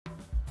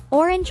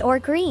Orange or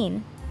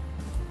green?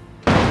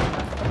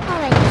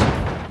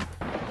 Orange.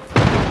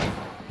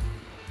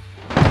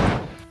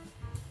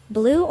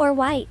 Blue or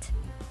white?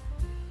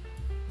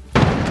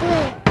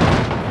 Blue.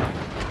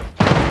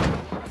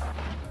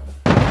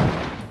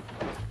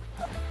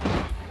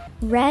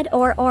 Red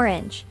or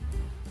orange?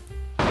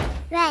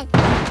 Red.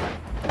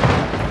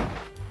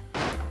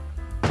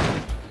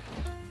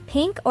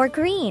 Pink or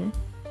green?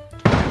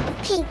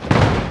 Pink.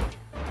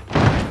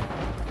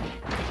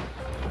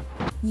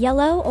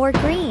 Yellow or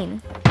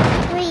green?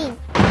 Green.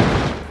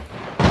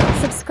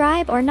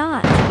 Subscribe or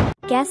not?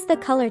 Guess the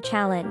color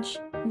challenge.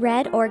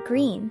 Red or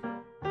green?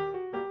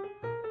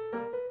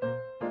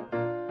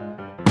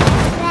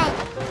 Red.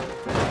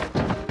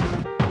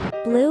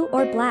 Blue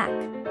or black?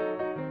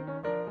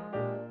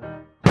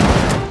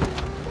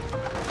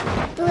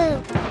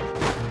 Blue.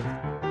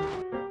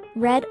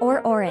 Red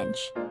or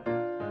orange?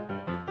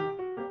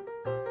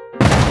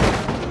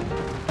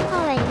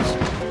 Orange.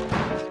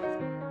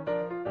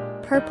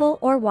 Purple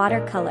or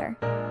watercolor?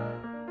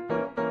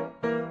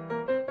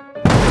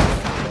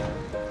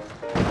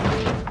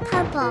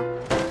 Purple.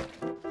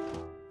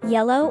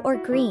 Yellow or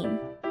green?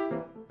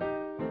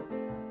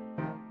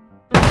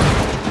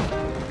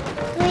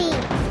 Green.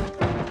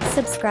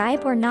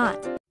 Subscribe or not?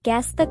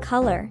 Guess the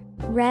color.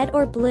 Red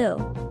or blue?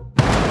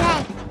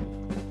 Red.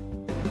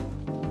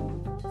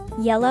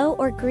 Yellow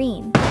or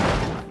green?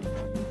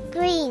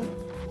 Green.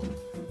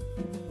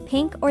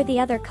 Pink or the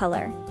other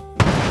color?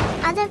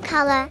 Other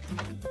color.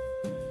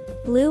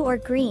 Blue or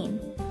green?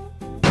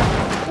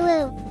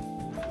 Blue.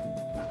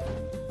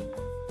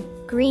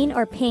 Green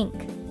or pink?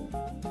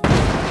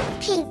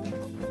 Pink.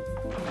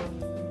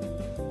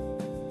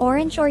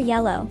 Orange or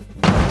yellow?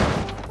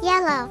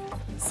 Yellow.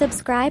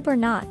 Subscribe or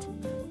not?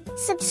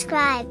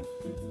 Subscribe.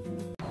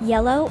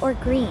 Yellow or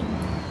green?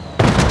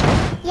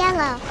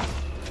 Yellow.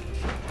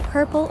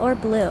 Purple or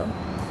blue?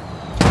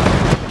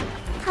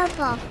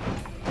 Purple.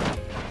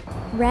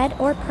 Red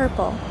or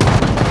purple?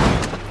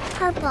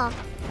 Purple.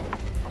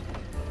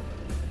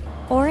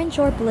 Orange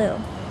or blue?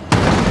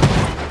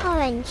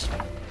 Orange.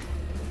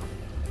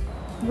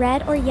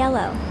 Red or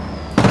yellow?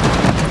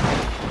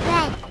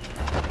 Red.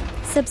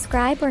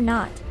 Subscribe or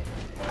not?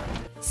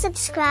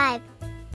 Subscribe.